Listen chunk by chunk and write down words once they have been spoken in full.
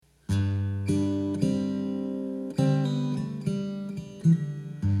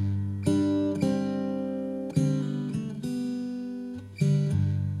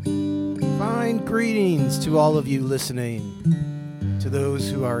Greetings to all of you listening, to those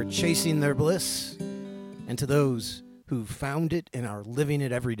who are chasing their bliss, and to those who found it and are living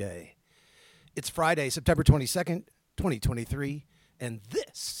it every day. It's Friday, September 22nd, 2023, and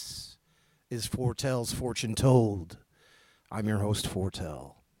this is Fortell's Fortune Told. I'm your host,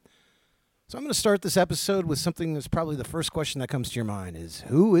 Fortell. So I'm going to start this episode with something that's probably the first question that comes to your mind is,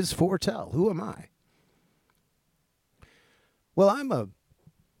 who is Fortell? Who am I? Well, I'm a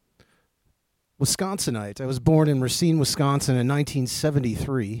Wisconsinite. I was born in Racine, Wisconsin in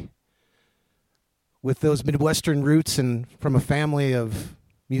 1973 with those Midwestern roots and from a family of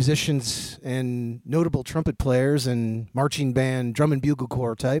musicians and notable trumpet players and marching band, drum and bugle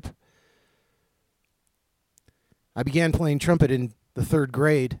corps type. I began playing trumpet in the third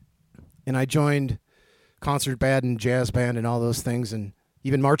grade, and I joined concert band and jazz band and all those things, and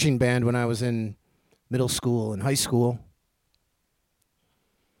even marching band when I was in middle school and high school.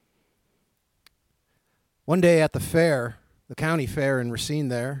 One day at the fair, the county fair in Racine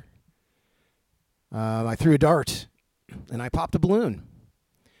there, I threw a dart, and I popped a balloon,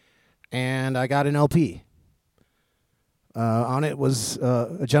 and I got an LP. On it was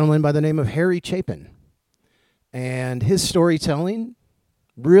a gentleman by the name of Harry Chapin, and his storytelling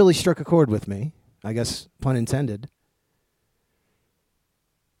really struck a chord with me, I guess, pun intended.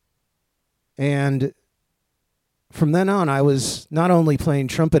 And from then on, I was not only playing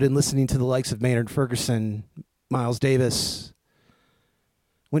trumpet and listening to the likes of Maynard Ferguson, Miles Davis,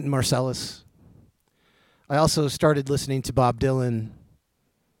 Wynton Marsalis. I also started listening to Bob Dylan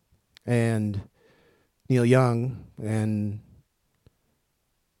and Neil Young and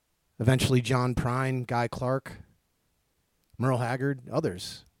eventually John Prine, Guy Clark, Merle Haggard,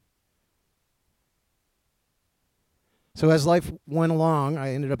 others. So as life went along,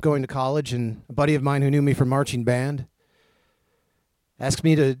 I ended up going to college, and a buddy of mine who knew me from marching band asked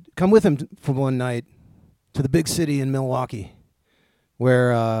me to come with him for one night to the big city in Milwaukee,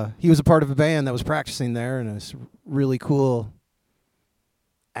 where he was a part of a band that was practicing there in a really cool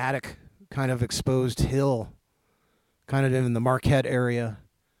attic, kind of exposed hill, kind of in the Marquette area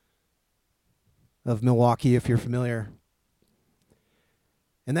of Milwaukee, if you're familiar.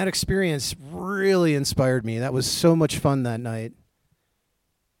 And that experience really inspired me. That was so much fun that night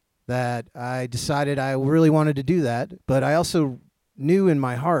that I decided I really wanted to do that, but I also knew in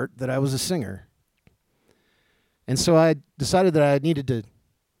my heart that I was a singer. And so I decided that I needed to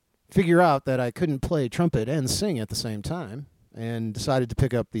figure out that I couldn't play trumpet and sing at the same time, and decided to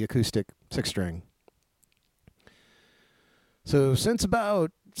pick up the acoustic six-string. So since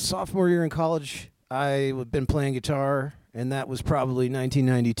about sophomore year in college, I've been playing guitar, and that was probably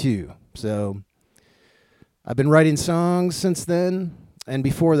 1992. So I've been writing songs since then, and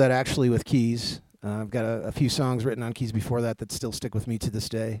before that actually with keys. I've got a few songs written on keys before that still stick with me to this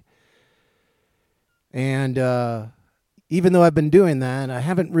day. And even though I've been doing that, I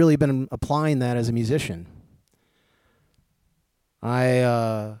haven't really been applying that as a musician.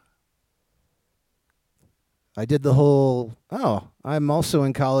 I did the whole, I'm also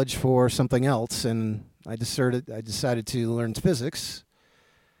in college for something else, and I decided to learn physics,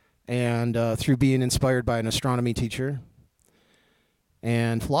 and through being inspired by an astronomy teacher,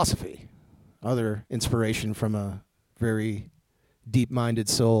 and philosophy, other inspiration from a very deep-minded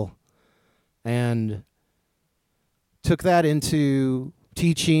soul, and took that into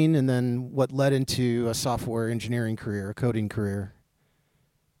teaching, and then what led into a software engineering career, a coding career.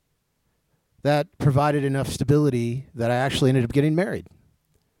 That provided enough stability that I actually ended up getting married.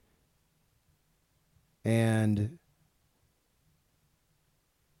 And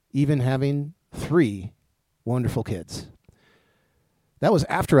even having 3 wonderful kids. That was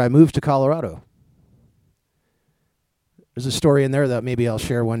after I moved to Colorado. There's a story in there that maybe I'll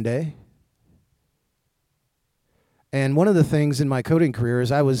share one day. And one of the things in my coding career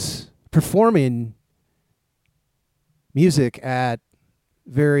is I was performing music at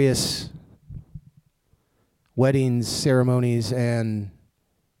various weddings, ceremonies, and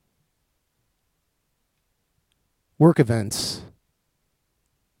work events.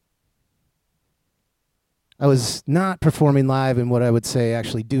 I was not performing live in what I would say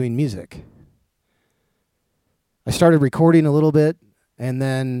actually doing music. I started recording a little bit, and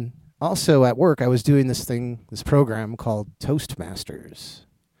then also at work I was doing this program called Toastmasters.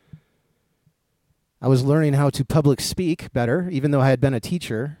 I was learning how to public speak better, even though I had been a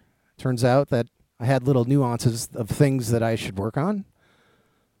teacher. Turns out that I had little nuances of things that I should work on,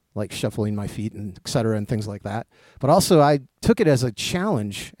 like shuffling my feet and et cetera and things like that. But also I took it as a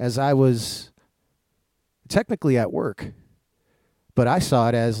challenge as I was technically at work. But I saw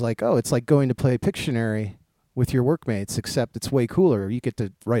it as like, it's like going to play Pictionary with your workmates, except it's way cooler. You get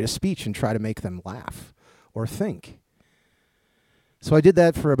to write a speech and try to make them laugh or think. So I did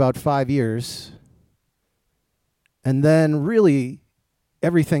that for about 5 years. And then really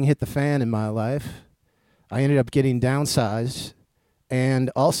everything hit the fan in my life. I ended up getting downsized. And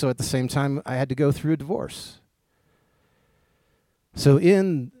also at the same time, I had to go through a divorce. So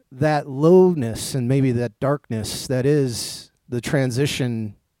in that lowness and maybe that darkness that is the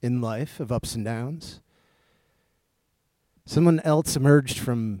transition in life of ups and downs, someone else emerged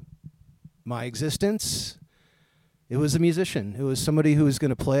from my existence. It was a musician. It was somebody who was going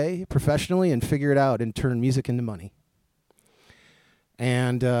to play professionally and figure it out and turn music into money.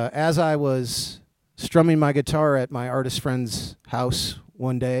 And as I was strumming my guitar at my artist friend's house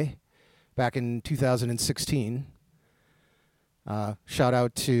one day back in 2016, shout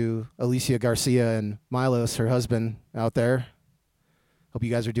out to Alicia Garcia and Milos, her husband, out there. Hope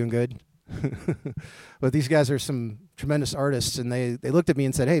you guys are doing good. But these guys are some tremendous artists, and they looked at me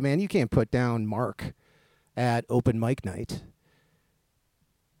and said, "Hey, man, you can't put down Mark at open mic night.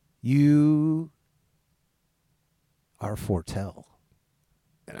 You are Fortel."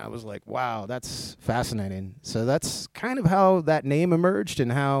 And I was like, wow, that's fascinating. So that's kind of how that name emerged,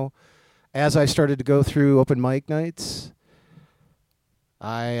 and how, as I started to go through open mic nights,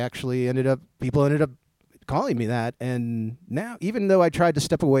 people ended up calling me that. And now, even though I tried to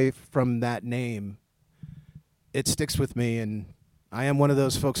step away from that name, it sticks with me, and I am one of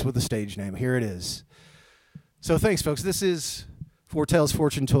those folks with a stage name. Here it is. So thanks, folks. This is Fortel's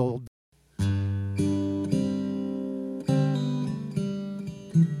Fortune Told.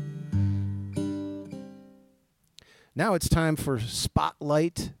 Now it's time for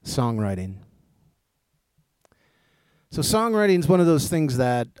Spotlight Songwriting. So songwriting is one of those things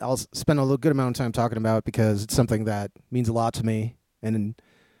that I'll spend a good amount of time talking about because it's something that means a lot to me. And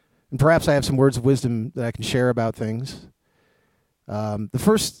perhaps I have some words of wisdom that I can share about things. The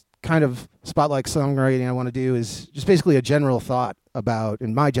first kind of spotlight songwriting I want to do is just basically a general thought about,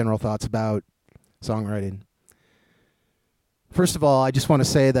 and my general thoughts about songwriting. First of all, I just want to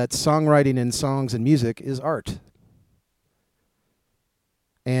say that songwriting in songs and music is art.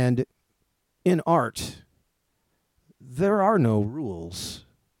 And in art, there are no rules.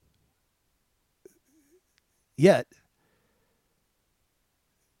 Yet,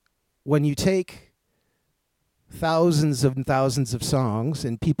 when you take thousands and thousands of songs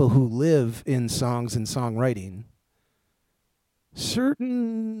and people who live in songs and songwriting,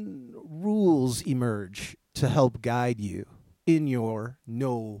 certain rules emerge to help guide you in your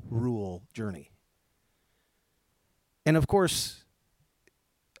no-rule journey. And of course,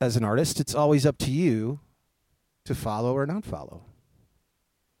 as an artist, it's always up to you to follow or not follow.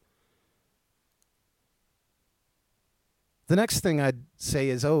 The next thing I'd say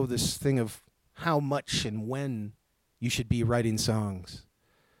is, this thing of how much and when you should be writing songs.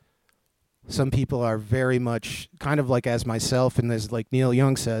 Some people are very much kind of like as myself, and as like Neil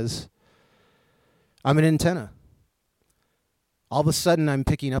Young says, I'm an antenna. All of a sudden I'm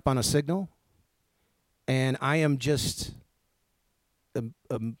picking up on a signal, and I am just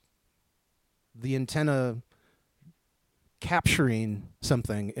the antenna capturing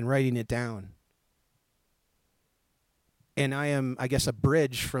something and writing it down. And I am, I guess, a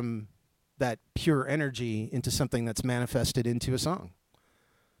bridge from that pure energy into something that's manifested into a song.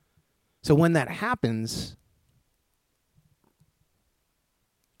 So when that happens,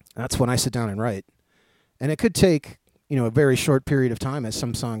 that's when I sit down and write. And it could take, a very short period of time, as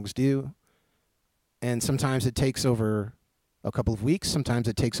some songs do. And sometimes it takes over a couple of weeks. Sometimes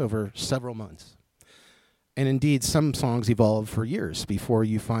it takes over several months. And indeed, some songs evolve for years before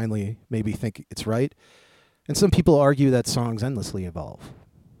you finally maybe think it's right. And some people argue that songs endlessly evolve.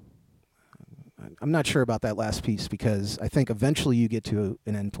 I'm not sure about that last piece, because I think eventually you get to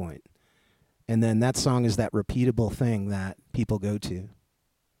an end point. And then that song is that repeatable thing that people go to.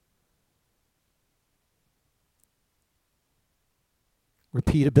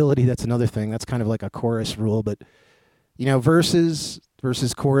 Repeatability, that's another thing. That's kind of like a chorus rule. But, verses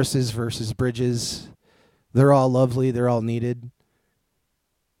versus choruses versus bridges, they're all lovely. They're all needed.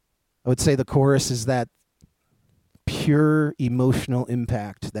 I would say the chorus is that pure emotional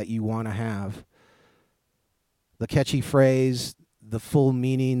impact that you want to have. The catchy phrase, the full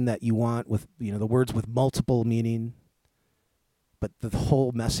meaning that you want with, the words with multiple meaning, but the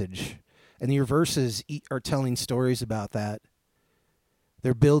whole message. And your verses are telling stories about that.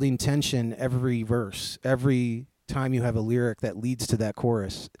 They're building tension every verse. Every time you have a lyric that leads to that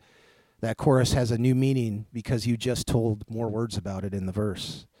chorus has a new meaning because you just told more words about it in the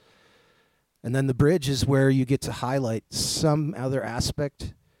verse. And then the bridge is where you get to highlight some other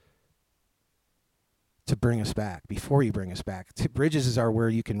aspect to bring us back, before you bring us back. Bridges are where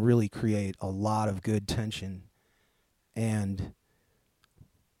you can really create a lot of good tension and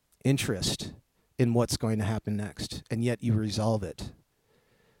interest in what's going to happen next, and yet you resolve it.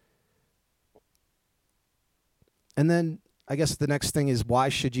 And then I guess the next thing is, why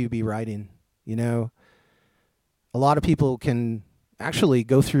should you be writing? You know, a lot of people can actually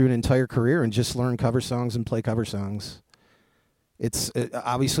go through an entire career and just learn cover songs and play cover songs. It's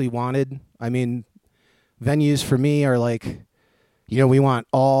obviously wanted. I mean, venues for me are like, you know, we want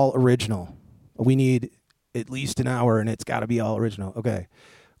all original. We need at least an hour and it's got to be all original. Okay.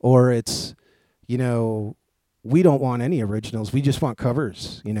 Or it's, you know, we don't want any originals. We just want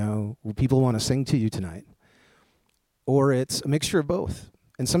covers, you know. People want to sing to you tonight. Or it's a mixture of both.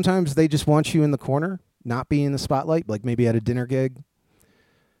 And sometimes they just want you in the corner, not be in the spotlight, like maybe at a dinner gig.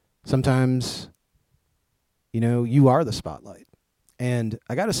 Sometimes, you know, you are the spotlight. And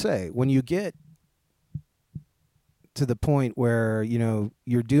I got to say, when you get to the point where, you know,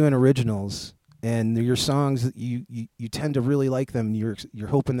 you're doing originals and your songs, you tend to really like them, you're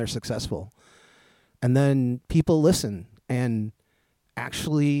hoping they're successful. And then people listen and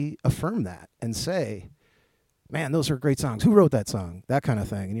actually affirm that and say, man, those are great songs. Who wrote that song? That kind of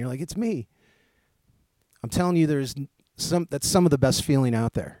thing. And you're like, it's me. I'm telling you, that's some of the best feeling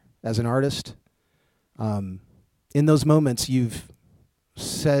out there as an artist. In those moments, you've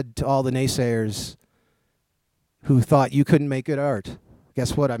said to all the naysayers who thought you couldn't make good art,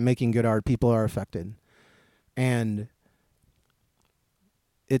 guess what? I'm making good art. People are affected. And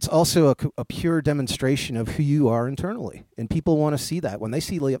it's also a pure demonstration of who you are internally. And people want to see that. When they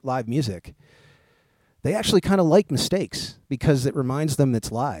see live music, they actually kind of like mistakes because it reminds them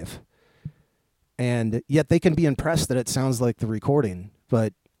it's live. And yet they can be impressed that it sounds like the recording.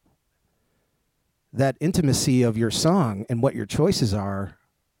 But that intimacy of your song and what your choices are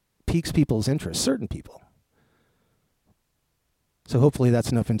piques people's interest, certain people. So hopefully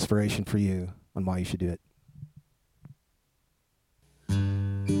that's enough inspiration for you on why you should do it.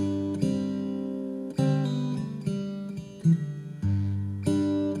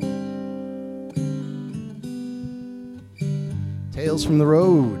 Tales from the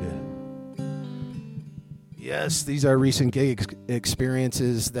Road. Yes, these are recent gig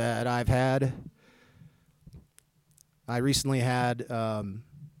experiences that I've had. I recently had the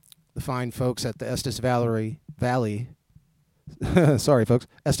fine folks at the Estes Valley, sorry folks,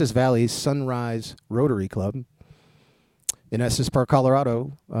 Estes Valley Sunrise Rotary Club in Estes Park,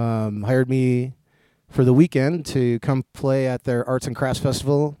 Colorado, hired me for the weekend to come play at their Arts and Crafts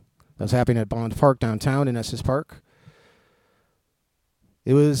Festival that was happening at Bond Park downtown in Estes Park.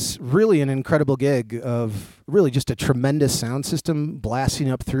 It was really an incredible gig of really just a tremendous sound system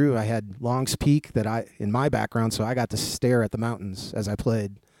blasting up through. I had Long's Peak in my background, so I got to stare at the mountains as I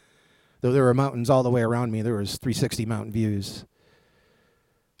played. Though there were mountains all the way around me, there was 360 mountain views.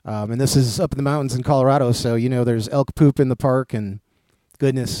 And this is up in the mountains in Colorado, so, you know, there's elk poop in the park and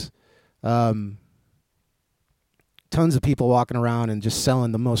goodness. Tons of people walking around and just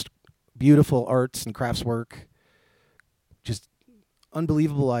selling the most beautiful arts and crafts work. Just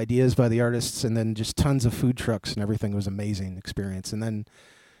unbelievable ideas by the artists, and then just tons of food trucks and everything. It was an amazing experience. And then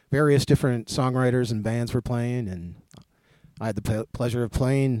various different songwriters and bands were playing, and I had the pleasure of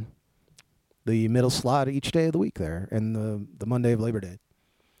playing the middle slot each day of the week there, and the Monday of Labor Day.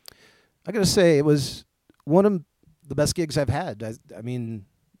 I gotta say, it was one of the best gigs I've had. I mean,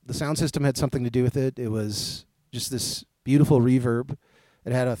 the sound system had something to do with it. It was just this beautiful reverb.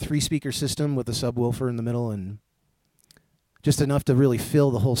 It had a 3-speaker system with a subwoofer in the middle, and just enough to really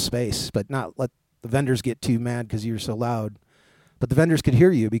fill the whole space, but not let the vendors get too mad because you're so loud. But the vendors could hear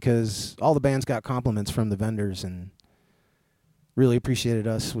you because all the bands got compliments from the vendors and really appreciated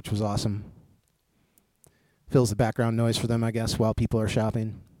us, which was awesome. Fills the background noise for them, I guess, while people are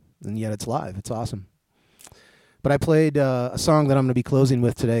shopping. And yet it's live. It's awesome. But I played a song that I'm going to be closing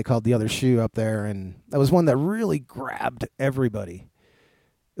with today called The Other Shoe up there, and that was one that really grabbed everybody.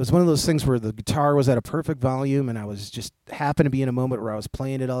 It was one of those things where the guitar was at a perfect volume, and I was just happened to be in a moment where I was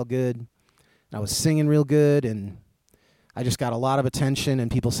playing it all good. And I was singing real good, and I just got a lot of attention and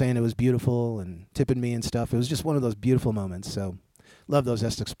people saying it was beautiful and tipping me and stuff. It was just one of those beautiful moments. So love those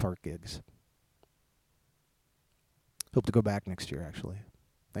Estes Park gigs. Hope to go back next year, actually.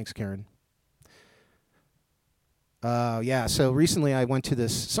 Thanks, Karen. So recently I went to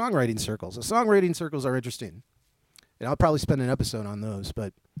this songwriting circles. The songwriting circles are interesting. And I'll probably spend an episode on those,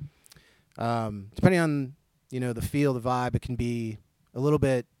 but depending on, you know, the feel, the vibe, it can be a little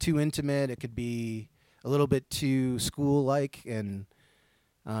bit too intimate. It could be a little bit too school-like, and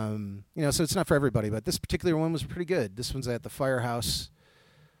you know, so it's not for everybody. But this particular one was pretty good. This one's at the Firehouse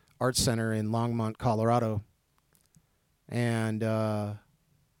art center in Longmont, Colorado. And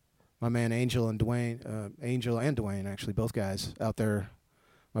my man Angel and Dwayne, actually, both guys out there.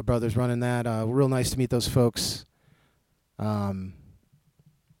 My brother's running that. Real nice to meet those folks.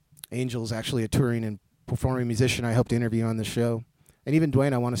 Angel's actually a touring and performing musician I hope to interview on this show. And even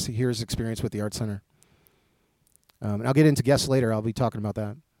Dwayne, I want to hear his experience with the art center. And I'll get into guests later. I'll be talking about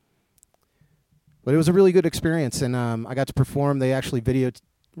that. But it was a really good experience, and I got to perform. They actually video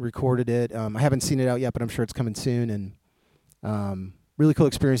recorded it. I haven't seen it out yet, but I'm sure it's coming soon. And really cool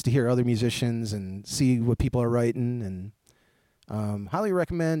experience to hear other musicians and see what people are writing. And highly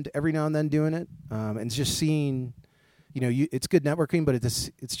recommend every now and then doing it. And just seeing, it's good networking, but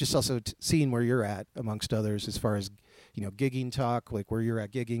it's just also seeing where you're at amongst others as far as, gigging talk, like where you're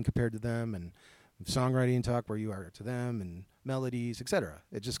at gigging compared to them, and songwriting talk where you are to them, and melodies, etc.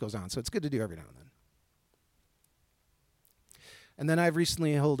 It just goes on. So it's good to do every now and then. And then I've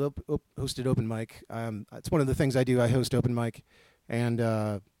recently hosted open mic. It's one of the things I do. I host open mic,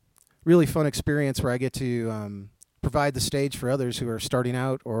 and really fun experience where I get to provide the stage for others who are starting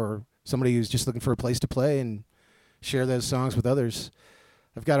out, or somebody who's just looking for a place to play and share those songs with others.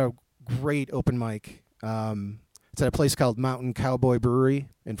 I've got a great open mic. It's at a place called Mountain Cowboy Brewery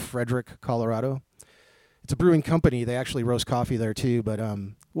in Frederick, Colorado. It's a brewing company. They actually roast coffee there too, but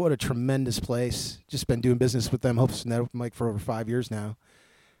what a tremendous place. Just been doing business with them, hosting that open mic for over 5 years now,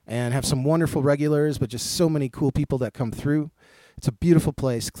 and have some wonderful regulars, but just so many cool people that come through. It's a beautiful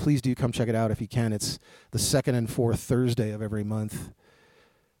place. Please do come check it out if you can. It's the second and fourth Thursday of every month.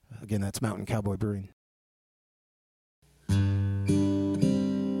 Again, that's Mountain Cowboy Brewing.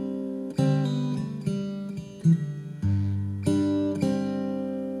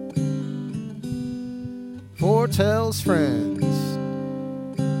 Foretel's Friends.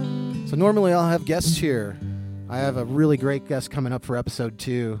 So normally I'll have guests here. I have a really great guest coming up for episode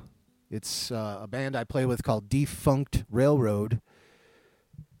 2. It's a band I play with called Defunct Railroad.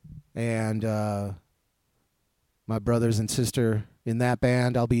 And my brothers and sister in that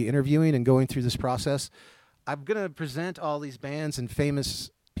band, I'll be interviewing and going through this process. I'm going to present all these bands and famous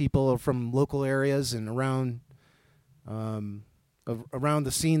people from local areas and around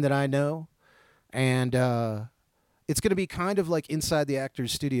the scene that I know. And it's going to be kind of like Inside the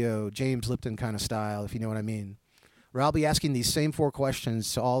Actor's Studio, James Lipton kind of style, if you know what I mean, where I'll be asking these same 4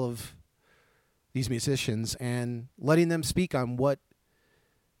 questions to all of these musicians and letting them speak on what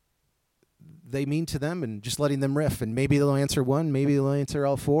they mean to them, and just letting them riff. And maybe they'll answer one, maybe they'll answer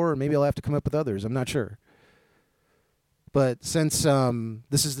all 4, or maybe I'll have to come up with others. I'm not sure. But since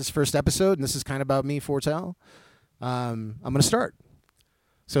this is this first episode, and this is kind of about me, Foretel, I'm going to start.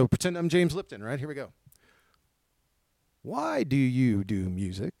 So pretend I'm James Lipton, right? Here we go. Why do you do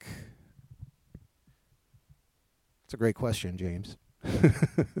music? That's a great question, James.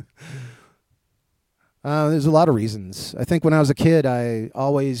 There's a lot of reasons. I think when I was a kid, I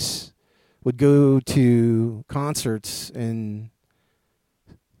always would go to concerts and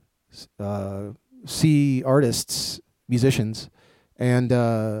see artists, musicians, and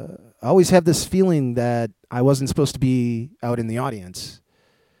I always have this feeling that I wasn't supposed to be out in the audience.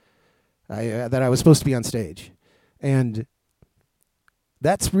 That I was supposed to be on stage. And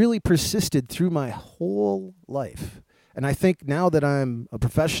that's really persisted through my whole life. And I think now that I'm a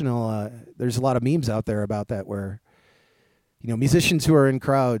professional, there's a lot of memes out there about that, where musicians who are in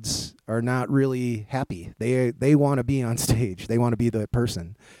crowds are not really happy. They want to be on stage. They want to be the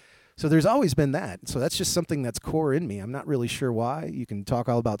person. So there's always been that. So that's just something that's core in me. I'm not really sure why. You can talk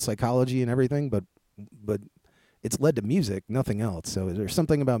all about psychology and everything, but it's led to music, nothing else. So there's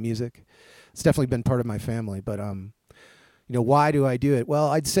something about music. It's definitely been part of my family. But why do I do it? Well,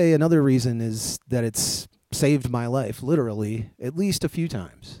 I'd say another reason is that it's saved my life, literally, at least a few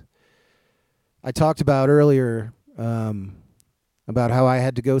times. I talked about earlier about how I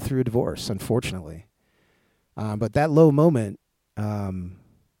had to go through a divorce, unfortunately. But that low moment, and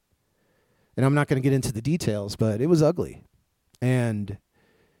I'm not going to get into the details, but it was ugly. And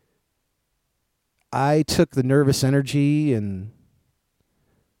I took the nervous energy and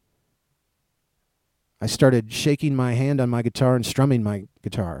I started shaking my hand on my guitar and strumming my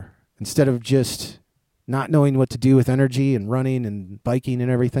guitar. Instead of just not knowing what to do with energy and running and biking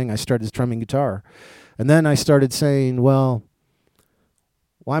and everything, I started strumming guitar. And then I started saying, well,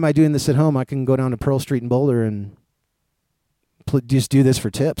 why am I doing this at home? I can go down to Pearl Street in Boulder and just do this for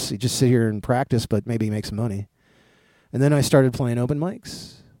tips. You just sit here and practice, but maybe make some money. And then I started playing open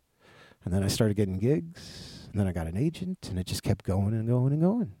mics. And then I started getting gigs. And then I got an agent. And it just kept going and going and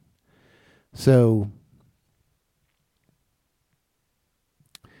going. So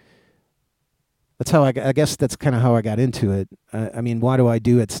that's how I guess that's kind of how I got into it. I mean, why do I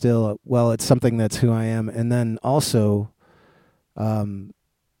do it still? Well, it's something that's who I am. And then also,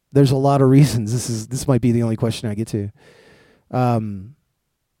 there's a lot of reasons. This might be the only question I get to.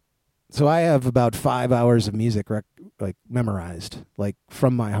 So I have about 5 hours of music like memorized, like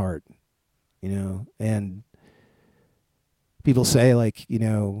from my heart, and people say, like,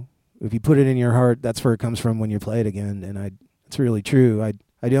 if you put it in your heart, that's where it comes from when you play it again. And it's really true.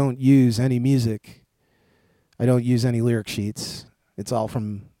 I don't use any music. I don't use any lyric sheets. It's all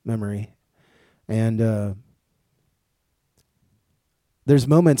from memory. And there's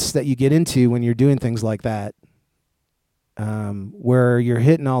moments that you get into when you're doing things like that, where you're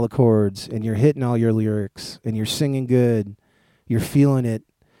hitting all the chords and you're hitting all your lyrics and you're singing good, you're feeling it.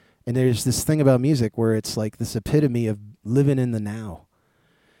 And there's this thing about music where it's like this epitome of living in the now.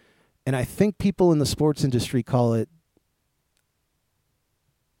 And I think people in the sports industry call it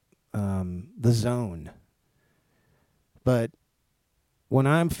the zone. But when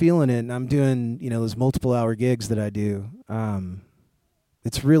I'm feeling it and I'm doing, those multiple hour gigs that I do,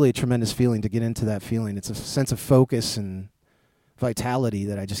 it's really a tremendous feeling to get into that feeling. It's a sense of focus and vitality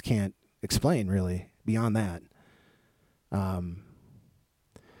that I just can't explain, really, beyond that.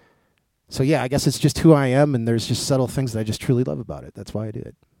 So yeah, I guess it's just who I am, and there's just subtle things that I just truly love about it. That's why I do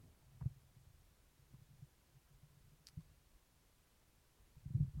it.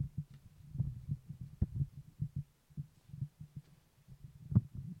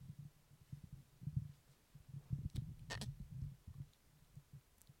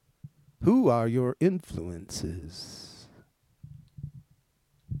 Who are your influences?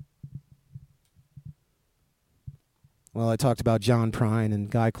 Well, I talked about John Prine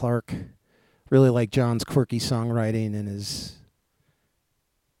and Guy Clark. Really like John's quirky songwriting and his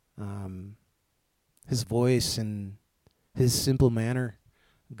voice and his simple manner.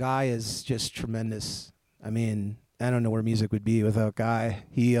 Guy is just tremendous. I mean, I don't know where music would be without Guy.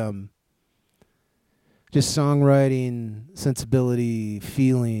 He just songwriting, sensibility,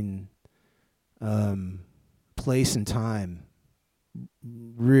 feeling, place and time.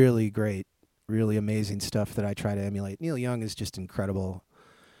 Really great, really amazing stuff that I try to emulate. Neil Young is just incredible.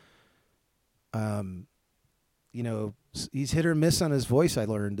 He's hit or miss on his voice. I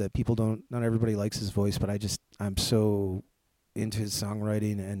learned that not everybody likes his voice, but I'm so into his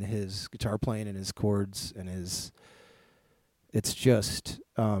songwriting and his guitar playing and his chords and it's just,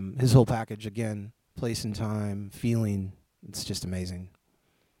 his whole package again, place and time, feeling, it's just amazing.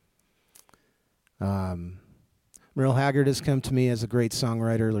 Merle Haggard has come to me as a great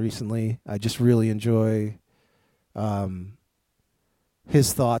songwriter recently. I just really enjoy,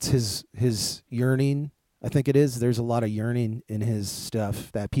 his thoughts, his yearning. I think it is. There's a lot of yearning in his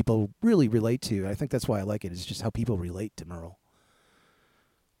stuff that people really relate to. I think that's why I like it. It's just how people relate to Merle.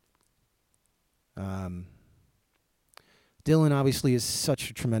 Dylan obviously is such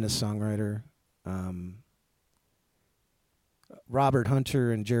a tremendous songwriter. Robert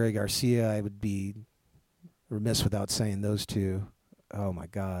Hunter and Jerry Garcia, I would be remiss without saying those two. Oh my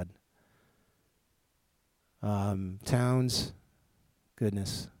God. Towns,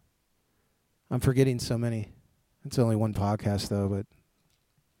 goodness. I'm forgetting so many. It's only one podcast though, but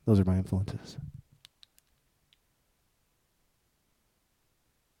those are my influences.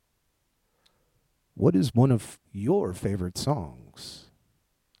 What is one of your favorite songs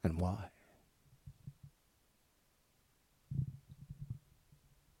and why?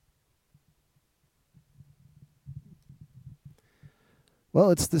 Well,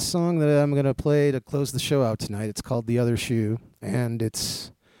 it's this song that I'm going to play to close the show out tonight. It's called The Other Shoe, and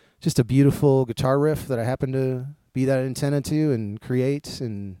it's just a beautiful guitar riff that I happen to be that intended to and create,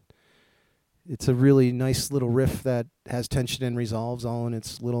 and it's a really nice little riff that has tension and resolves all in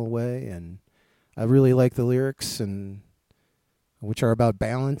its little way, and I really like the lyrics, and which are about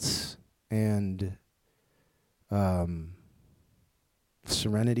balance and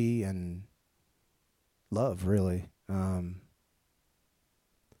serenity and love, really,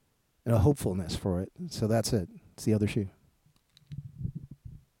 and a hopefulness for it. So that's it. It's The Other Shoe.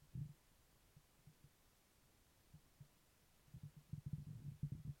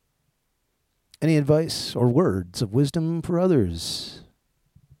 Any advice or words of wisdom for others?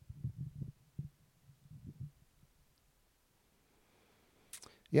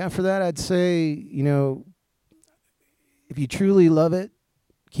 Yeah, for that, I'd say, if you truly love it,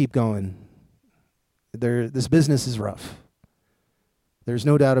 keep going. This business is rough. There's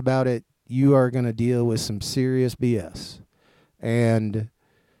no doubt about it. You are going to deal with some serious BS. And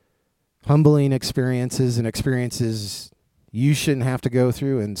humbling experiences and experiences you shouldn't have to go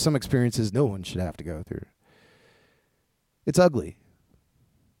through, and some experiences no one should have to go through. It's ugly.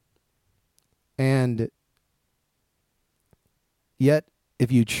 And yet,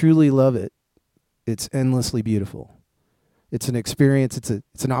 if you truly love it, it's endlessly beautiful. It's an experience.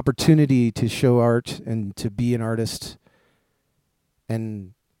 It's an opportunity to show art and to be an artist.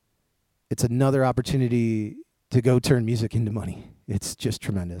 And it's another opportunity to go turn music into money. It's just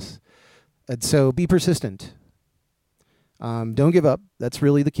tremendous. And so be persistent. Don't give up. That's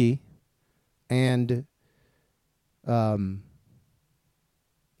really the key. And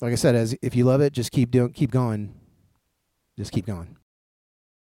like I said, if you love it, just keep going. Just keep going.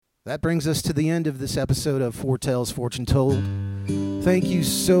 That brings us to the end of this episode of Foretell's Fortune Told. Thank you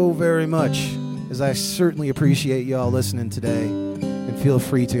so very much, as I certainly appreciate y'all listening today. And feel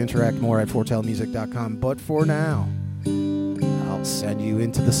free to interact more at foretellmusic.com. But for now, I'll send you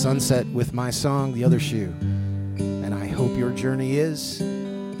into the sunset with my song, The Other Shoe. And I hope your journey is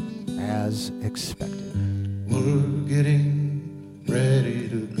as expected. We're getting ready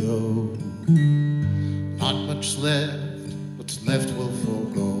to go. Not much left. What's left will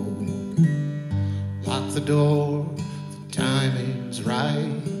forego. Lock the door, the timing's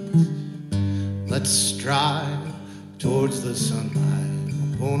right. Let's drive towards the sunlight.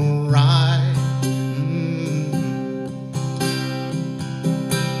 We're gonna ride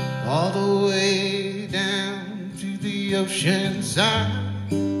all the way down to the ocean side.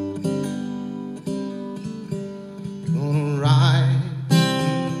 Gonna ride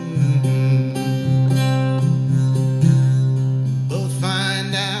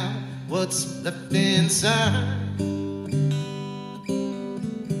what's left inside.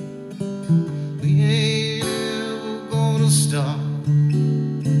 We ain't ever gonna stop,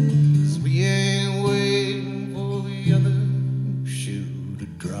 'cause we ain't waiting for the other shoe to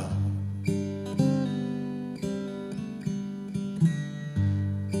drop.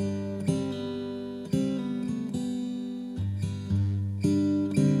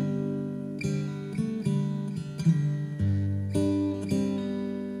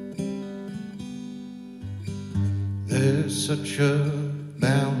 There's such a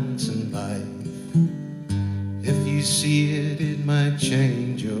balance in life. If you see it, it might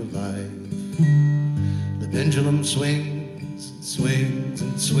change your life. The pendulum swings and swings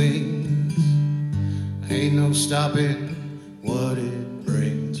and swings. Ain't no stopping what it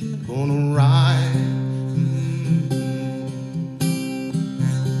brings. We're gonna ride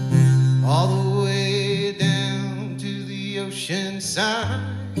all the way down to the ocean side.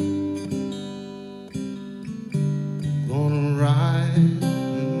 Gonna ride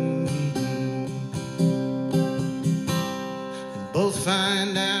and both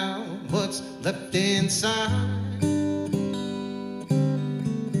find out what's left inside.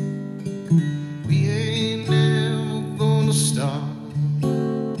 We ain't never gonna stop,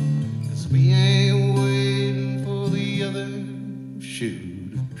 'cause we ain't waiting for the other shoe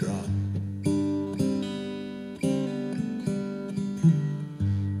to drop.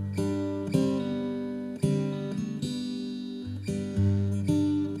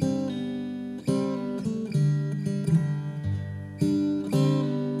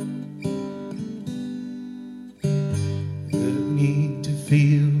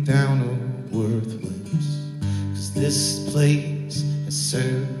 Feel down or worthless, 'cause this place has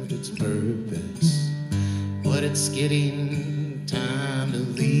served its purpose. But it's getting time to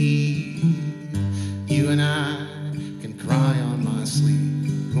leave. You and I can cry on my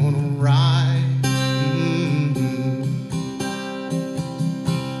sleeve. Gonna ride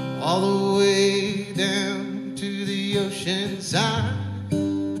all the way down to the ocean side.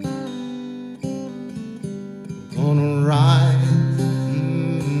 Gonna ride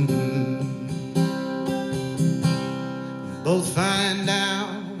both find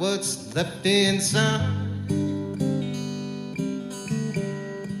out what's left inside.